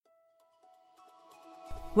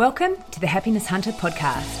Welcome to the Happiness Hunter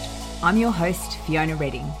podcast. I'm your host, Fiona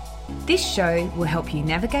Redding. This show will help you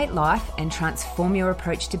navigate life and transform your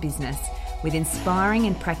approach to business with inspiring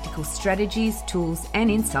and practical strategies, tools, and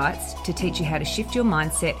insights to teach you how to shift your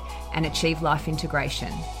mindset and achieve life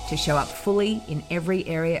integration to show up fully in every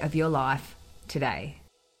area of your life today.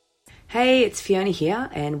 Hey, it's Fiona here,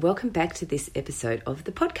 and welcome back to this episode of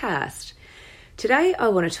the podcast. Today, I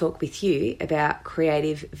want to talk with you about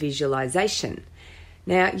creative visualization.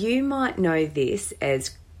 Now, you might know this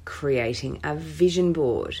as creating a vision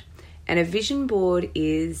board. And a vision board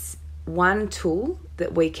is one tool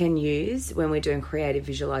that we can use when we're doing creative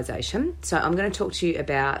visualization. So I'm going to talk to you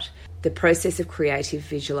about the process of creative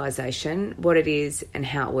visualization, what it is and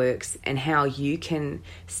how it works, and how you can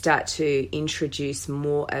start to introduce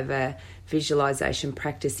more of a visualization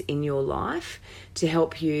practice in your life to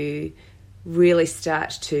help you really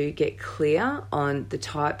start to get clear on the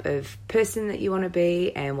type of person that you want to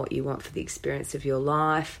be and what you want for the experience of your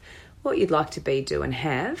life, what you'd like to be, do and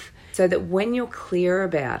have, so that when you're clear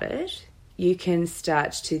about it, you can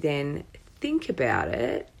start to then think about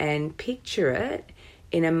it and picture it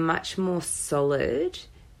in a much more solid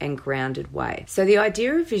and grounded way. So the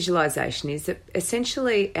idea of visualization is that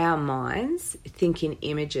essentially our minds think in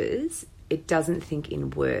images. It doesn't think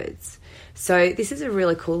in words. So this is a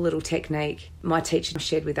really cool little technique my teacher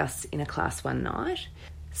shared with us in a class one night.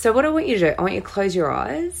 So what I want you to do, I want you to close your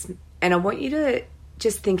eyes and I want you to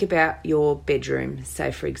just think about your bedroom,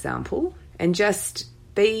 say for example, and just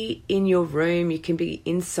be in your room. You can be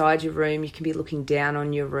inside your room, you can be looking down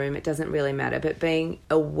on your room, it doesn't really matter, but being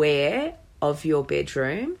aware of your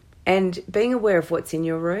bedroom and being aware of what's in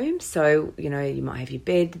your room. So, you might have your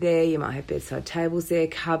bed there, you might have bedside tables there,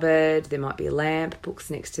 cupboard, there might be a lamp,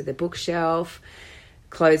 books next to the bookshelf,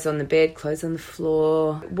 clothes on the bed, clothes on the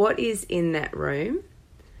floor. What is in that room?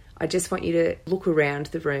 I just want you to look around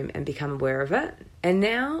the room and become aware of it. And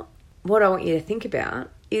now what I want you to think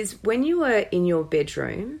about is when you were in your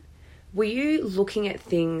bedroom, were you looking at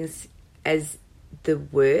things as the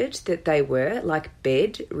word that they were, like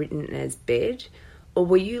bed, written as bed? Or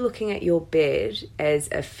were you looking at your bed as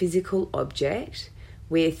a physical object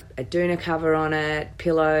with a doona cover on it,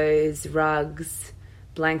 pillows, rugs,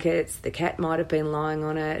 blankets, the cat might have been lying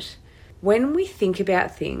on it? When we think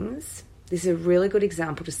about things, this is a really good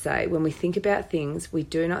example to say, when we think about things, we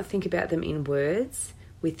do not think about them in words,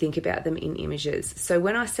 we think about them in images. So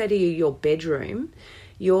when I say to you your bedroom,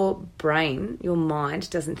 your brain, your mind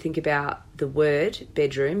doesn't think about the word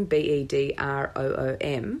bedroom,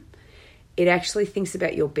 bedroom. It actually thinks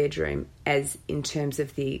about your bedroom as in terms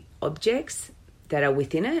of the objects that are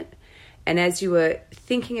within it. And as you were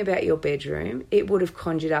thinking about your bedroom, it would have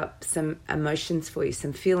conjured up some emotions for you,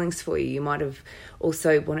 some feelings for you. You might have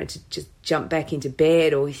also wanted to just jump back into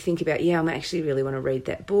bed, or think about, I actually really want to read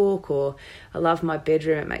that book, or I love my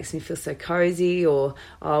bedroom, it makes me feel so cozy, or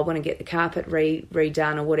I want to get the carpet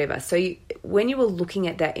redone or whatever. So when you were looking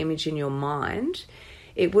at that image in your mind,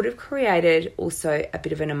 it would have created also a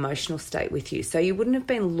bit of an emotional state with you. So you wouldn't have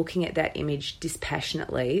been looking at that image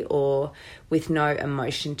dispassionately or with no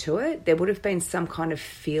emotion to it. There would have been some kind of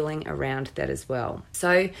feeling around that as well.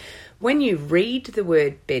 So when you read the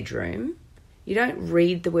word bedroom, you don't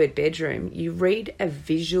read the word bedroom, you read a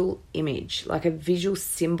visual image, like a visual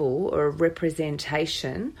symbol or a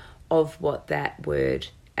representation of what that word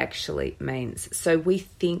actually means. So we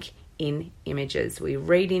think in images. We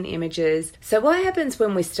read in images. So what happens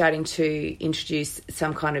when we're starting to introduce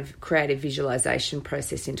some kind of creative visualization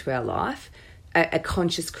process into our life, a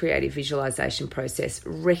conscious creative visualization process,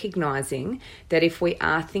 recognizing that if we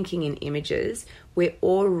are thinking in images, we're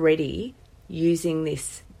already using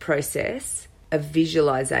this process of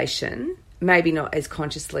visualization, maybe not as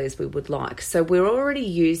consciously as we would like. So we're already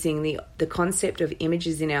using the concept of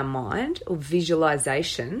images in our mind or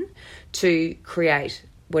visualization to create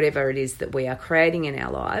whatever it is that we are creating in our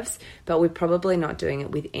lives, but we're probably not doing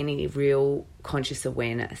it with any real conscious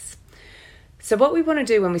awareness. So what we want to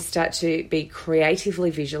do when we start to be creatively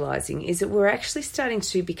visualizing is that we're actually starting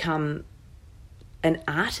to become an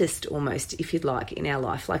artist almost, if you'd like, in our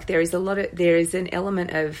life. Like there is an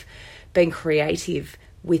element of being creative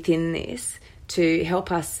within this to help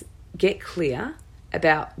us get clear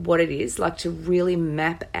about what it is, like to really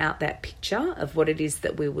map out that picture of what it is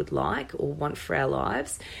that we would like or want for our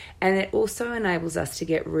lives. And it also enables us to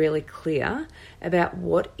get really clear about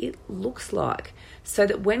what it looks like, so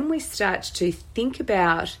that when we start to think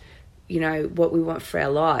about, what we want for our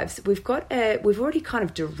lives, we've already kind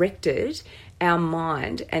of directed our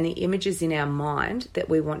mind and the images in our mind that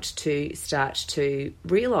we want to start to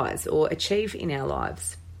realize or achieve in our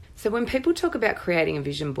lives. So when people talk about creating a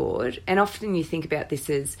vision board, and often you think about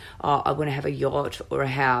this as, oh, I want to have a yacht or a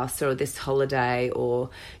house or this holiday,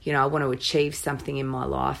 or, I want to achieve something in my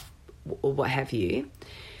life or what have you,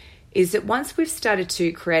 is that once we've started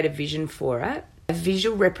to create a vision for it, a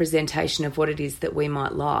visual representation of what it is that we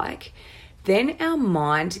might like, then our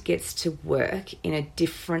mind gets to work in a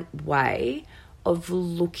different way of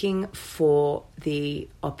looking for the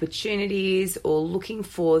opportunities or looking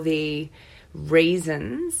for the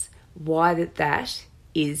reasons why that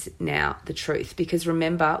is now the truth. Because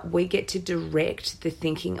remember, we get to direct the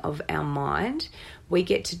thinking of our mind. We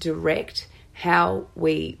get to direct how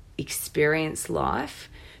we experience life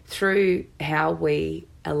through how we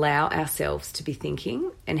allow ourselves to be thinking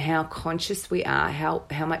and how conscious we are,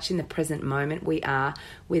 how much in the present moment we are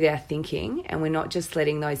with our thinking, and we're not just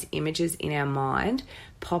letting those images in our mind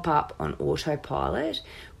pop up on autopilot.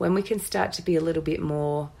 When we can start to be a little bit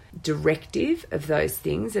more directive of those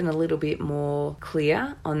things and a little bit more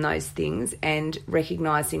clear on those things, and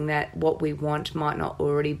recognizing that what we want might not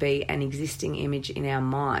already be an existing image in our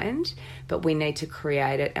mind, but we need to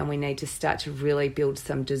create it, and we need to start to really build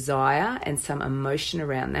some desire and some emotion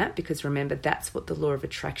around that, because remember, that's what the law of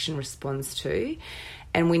attraction responds to.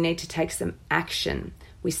 And we need to take some action.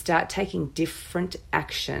 We start taking different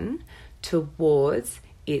action towards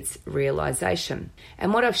its realization.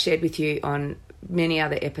 And what I've shared with you on many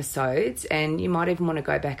other episodes, and you might even want to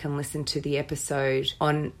go back and listen to the episode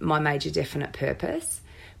on my major definite purpose.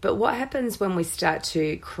 But what happens when we start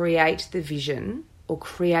to create the vision or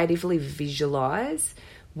creatively visualize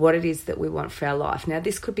what it is that we want for our life? Now,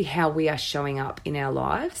 this could be how we are showing up in our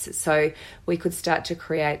lives. So we could start to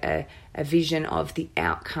create a vision of the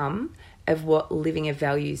outcome of what living a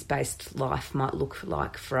values-based life might look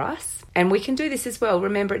like for us. And we can do this as well.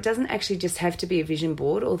 Remember, it doesn't actually just have to be a vision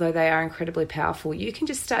board, although they are incredibly powerful. You can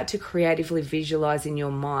just start to creatively visualize in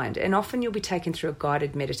your mind. And often you'll be taken through a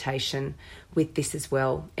guided meditation with this as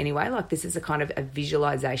well. Anyway, like this is a kind of a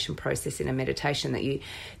visualization process in a meditation, that you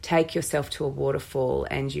take yourself to a waterfall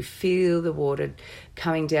and you feel the water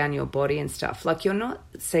coming down your body and stuff. Like, you're not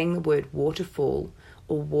seeing the word waterfall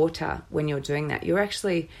or water when you're doing that. You're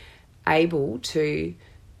actually able to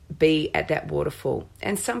be at that waterfall.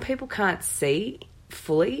 And some people can't see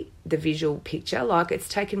fully the visual picture. Like, it's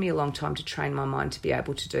taken me a long time to train my mind to be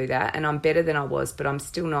able to do that, and I'm better than I was, but I'm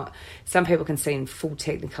still not. Some people can see in full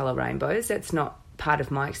Technicolor rainbows. That's not part of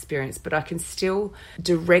my experience, but I can still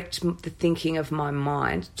direct the thinking of my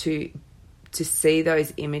mind to see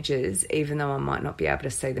those images, even though I might not be able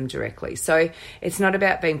to see them directly. So it's not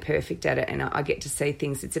about being perfect at it and I get to see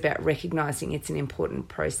things. It's about recognizing it's an important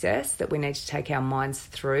process that we need to take our minds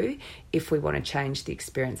through if we want to change the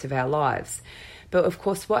experience of our lives. But of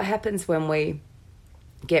course, what happens when we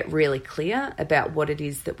get really clear about what it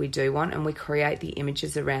is that we do want, and we create the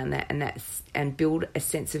images around that, and build a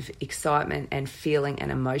sense of excitement and feeling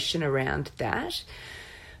and emotion around that,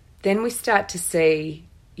 then we start to see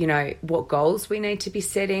what goals we need to be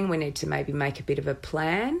setting. We need to maybe make a bit of a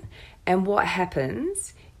plan. And what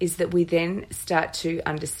happens is that we then start to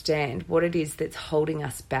understand what it is that's holding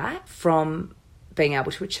us back from being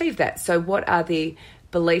able to achieve that. So what are the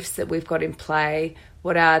beliefs that we've got in play?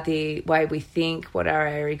 What are the way we think? What are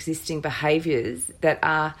our existing behaviours that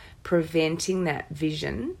are preventing that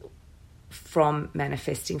vision from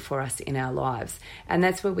manifesting for us in our lives? And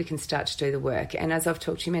that's where we can start to do the work. And as I've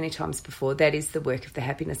talked to you many times before, that is the work of the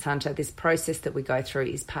Happiness Hunter. This process that we go through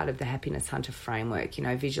is part of the Happiness Hunter framework,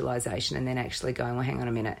 visualization, and then actually going, well, hang on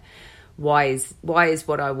a minute, why is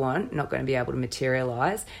what I want not going to be able to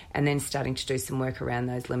materialize? And then starting to do some work around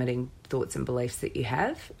those limiting thoughts and beliefs that you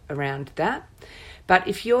have around that. But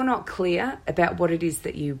if you're not clear about what it is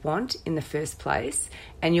that you want in the first place,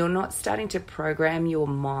 and you're not starting to program your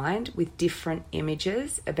mind with different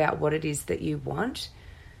images about what it is that you want,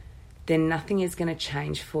 then nothing is going to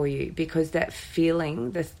change for you, because that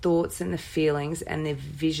feeling, the thoughts and the feelings and the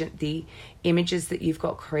vision, the images that you've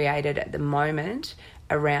got created at the moment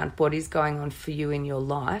around what is going on for you in your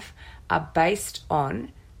life are based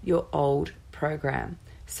on your old program.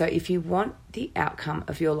 So if you want the outcome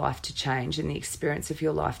of your life to change and the experience of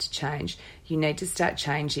your life to change, you need to start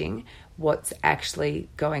changing what's actually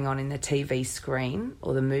going on in the TV screen,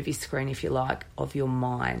 or the movie screen, if you like, of your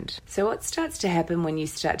mind. So what starts to happen when you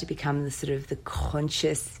start to become the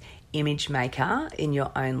conscious image maker in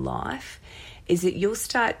your own life is that you'll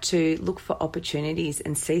start to look for opportunities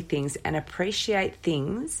and see things and appreciate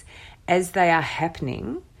things as they are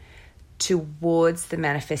happening towards the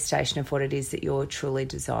manifestation of what it is that you're truly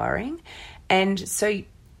desiring. And so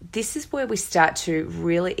this is where we start to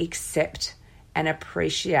really accept and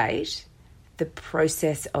appreciate the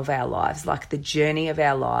process of our lives, like the journey of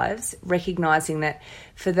our lives, recognizing that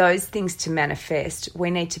for those things to manifest,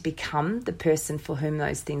 we need to become the person for whom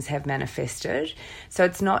those things have manifested. So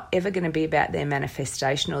it's not ever going to be about their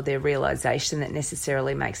manifestation or their realization that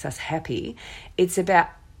necessarily makes us happy. It's about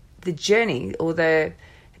the journey or the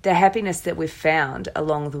happiness that we've found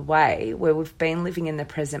along the way, where we've been living in the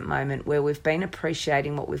present moment, where we've been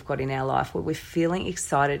appreciating what we've got in our life, where we're feeling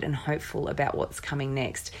excited and hopeful about what's coming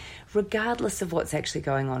next, regardless of what's actually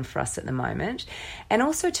going on for us at the moment. And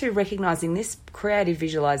also to recognizing this creative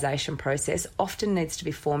visualization process often needs to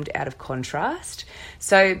be formed out of contrast.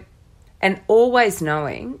 And always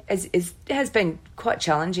knowing, as it has been quite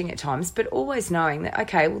challenging at times, but always knowing that,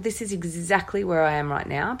 okay, well, this is exactly where I am right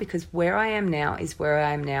now, because where I am now is where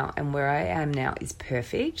I am now, and where I am now is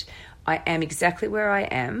perfect. I am exactly where I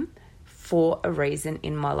am for a reason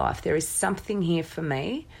in my life. There is something here for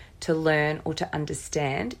me to learn or to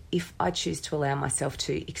understand if I choose to allow myself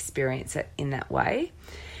to experience it in that way.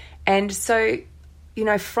 And so,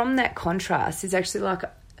 from that contrast is actually like,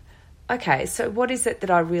 okay, so what is it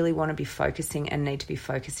that I really want to be focusing and need to be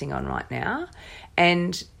focusing on right now?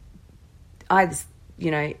 And I had this,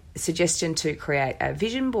 suggestion to create a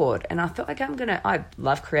vision board. And I thought, okay, I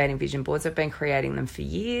love creating vision boards. I've been creating them for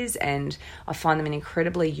years, and I find them an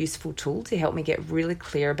incredibly useful tool to help me get really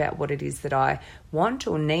clear about what it is that I want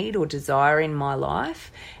or need or desire in my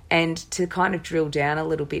life, and to kind of drill down a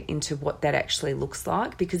little bit into what that actually looks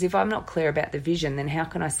like. Because if I'm not clear about the vision, then how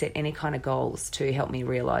can I set any kind of goals to help me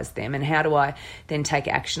realize them? And how do I then take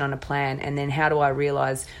action on a plan? And then how do I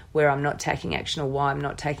realize where I'm not taking action or why I'm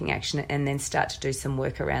not taking action, and then start to do some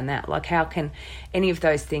work around that? Like, how can any of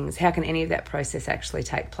that process actually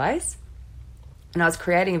take place? And I was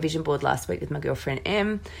creating a vision board last week with my girlfriend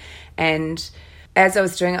Em, and as I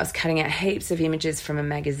was doing it, I was cutting out heaps of images from a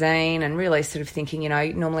magazine and really sort of thinking,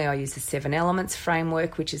 normally I use the 7 elements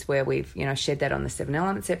framework, which is where we've, shared that on the 7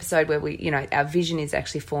 elements episode, where we, our vision is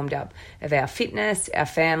actually formed up of our fitness, our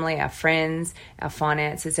family, our friends, our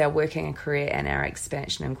finances, our working and career, and our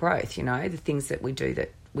expansion and growth, the things that we do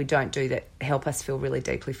that we don't do that help us feel really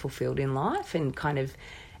deeply fulfilled in life and kind of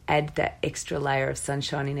add that extra layer of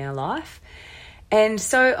sunshine in our life. And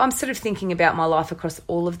so I'm sort of thinking about my life across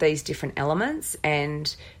all of these different elements,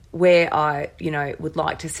 and where I, would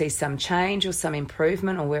like to see some change or some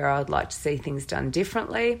improvement, or where I would like to see things done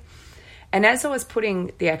differently. And as I was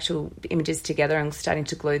putting the actual images together and starting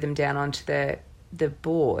to glue them down onto the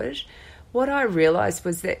board, what I realised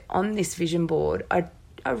was that on this vision board, I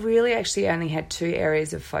really actually only had 2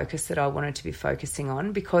 areas of focus that I wanted to be focusing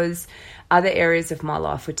on, because other areas of my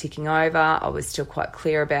life were ticking over. I was still quite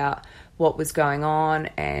clear about what was going on,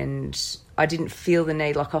 and I didn't feel the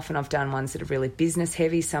need. Like, often I've done ones that are really business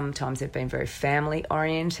heavy. Sometimes they've been very family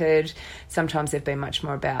oriented. Sometimes they've been much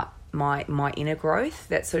more about my inner growth,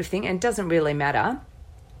 that sort of thing. And it doesn't really matter.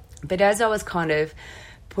 But as I was kind of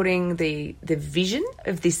putting the vision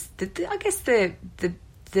of this, I guess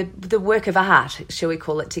the work of art, shall we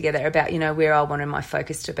call it, together about, where I wanted my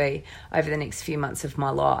focus to be over the next few months of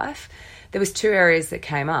my life, there was 2 areas that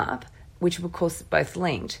came up, which were, of course, both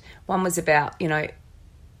linked. One was about,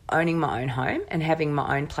 owning my own home and having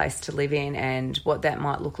my own place to live in, and what that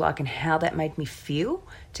might look like and how that made me feel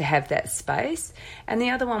to have that space. And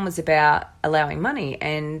the other one was about allowing money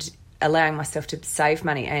and allowing myself to save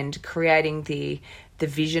money, and creating the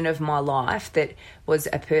vision of my life that was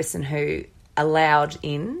a person who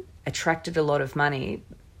attracted a lot of money,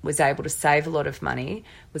 was able to save a lot of money,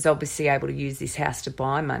 was obviously able to use this house to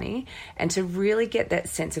buy money, and to really get that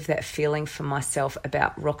sense of that feeling for myself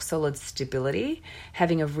about rock solid stability,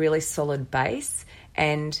 having a really solid base,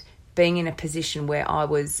 and being in a position where I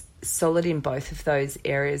was solid in both of those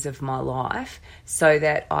areas of my life, so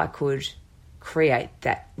that I could create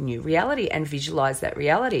that new reality and visualize that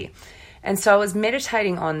reality. And so I was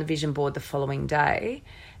meditating on the vision board the following day,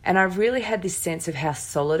 and I really had this sense of how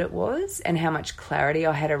solid it was and how much clarity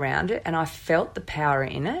I had around it, and I felt the power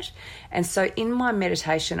in it. And so in my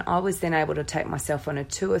meditation, I was then able to take myself on a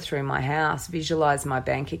tour through my house, visualize my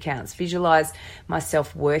bank accounts, visualize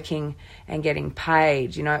myself working and getting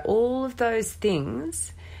paid, all of those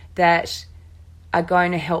things that are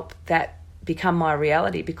going to help that become my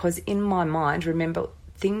reality. Because in my mind, remember,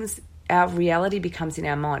 our reality becomes in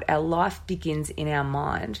our mind. Our life begins in our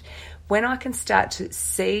mind. When I can start to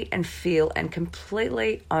see and feel and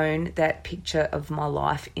completely own that picture of my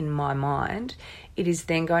life in my mind, it is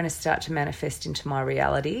then going to start to manifest into my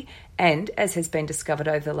reality. And as has been discovered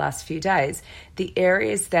over the last few days, the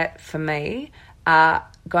areas that for me are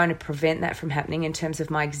going to prevent that from happening in terms of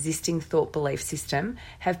my existing thought belief system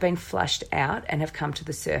have been flushed out and have come to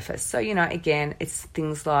the surface. So, again, it's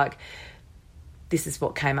things like this is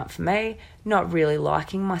what came up for me, not really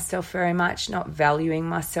liking myself very much, not valuing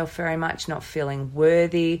myself very much, not feeling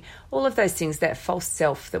worthy, all of those things, that false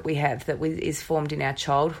self that we have that is formed in our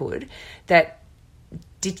childhood that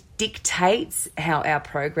dictates how our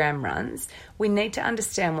program runs. We need to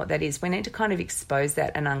understand what that is. We need to kind of expose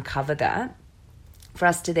that and uncover that for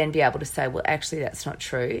us to then be able to say, well, actually, that's not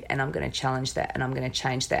true, and I'm going to challenge that and I'm going to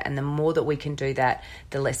change that. And the more that we can do that,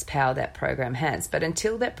 the less power that program has. But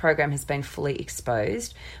until that program has been fully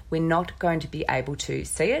exposed, we're not going to be able to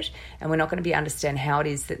see it, and we're not going to be understand how it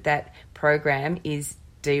is that that program is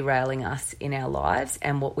derailing us in our lives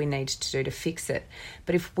and what we need to do to fix it.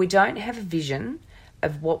 But if we don't have a vision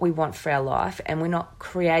of what we want for our life and we're not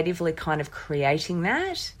creatively kind of creating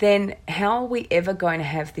that, then how are we ever going to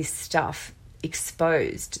have this stuff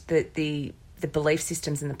exposed, the belief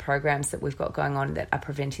systems and the programs that we've got going on that are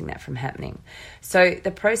preventing that from happening? So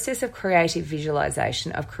the process of creative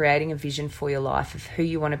visualization, of creating a vision for your life, of who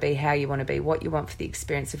you want to be, how you want to be, what you want for the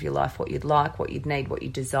experience of your life, what you'd like, what you'd need, what you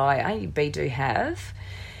desire, you be, do, have.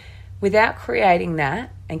 Without creating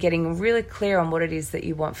that and getting really clear on what it is that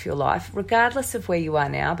you want for your life, regardless of where you are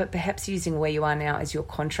now, but perhaps using where you are now as your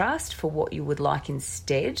contrast for what you would like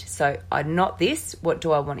instead. So I'm not this, what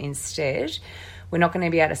do I want instead? We're not going to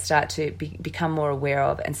be able to start to become more aware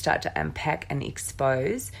of and start to unpack and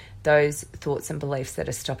expose those thoughts and beliefs that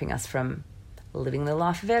are stopping us from living the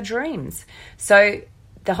life of our dreams. So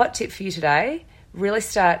the hot tip for you today, really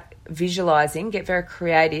start visualizing, get very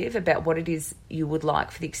creative about what it is you would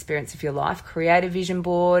like for the experience of your life. Create a vision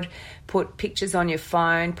board, put pictures on your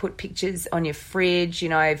phone, put pictures on your fridge. You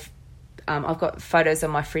know, I've got photos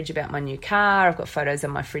on my fridge about my new car. I've got photos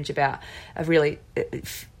on my fridge about a really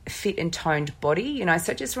fit and toned body, you know,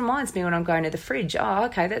 so it just reminds me when I'm going to the fridge, oh,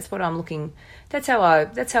 okay, that's what I'm looking, that's how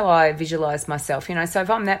I visualize myself, you know. So if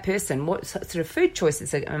I'm that person, what sort of food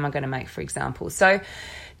choices am I going to make, for example? So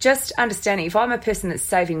just understanding, if I'm a person that's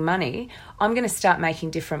saving money, I'm going to start making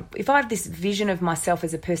different, if I have this vision of myself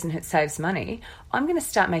as a person who saves money, I'm going to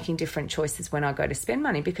start making different choices when I go to spend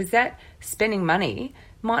money, because that spending money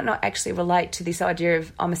might not actually relate to this idea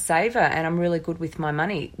of I'm a saver and I'm really good with my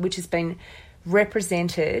money, which has been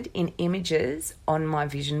represented in images on my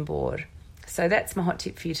vision board. So that's my hot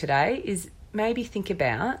tip for you today, is maybe think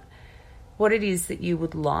about what it is that you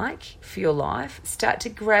would like for your life. Start to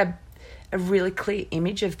grab a really clear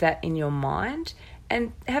image of that in your mind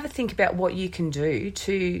and have a think about what you can do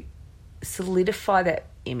to solidify that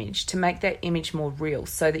image, to make that image more real,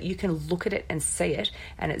 so that you can look at it and see it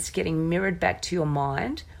and it's getting mirrored back to your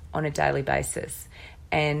mind on a daily basis.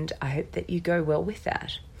 And I hope that you go well with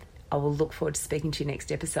that. I will look forward to speaking to you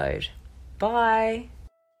next episode. Bye.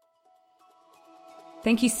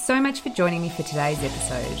 Thank you so much for joining me for today's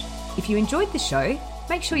episode. If you enjoyed the show,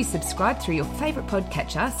 make sure you subscribe through your favourite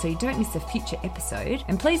podcatcher so you don't miss a future episode,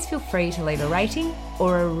 and please feel free to leave a rating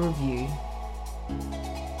or a review.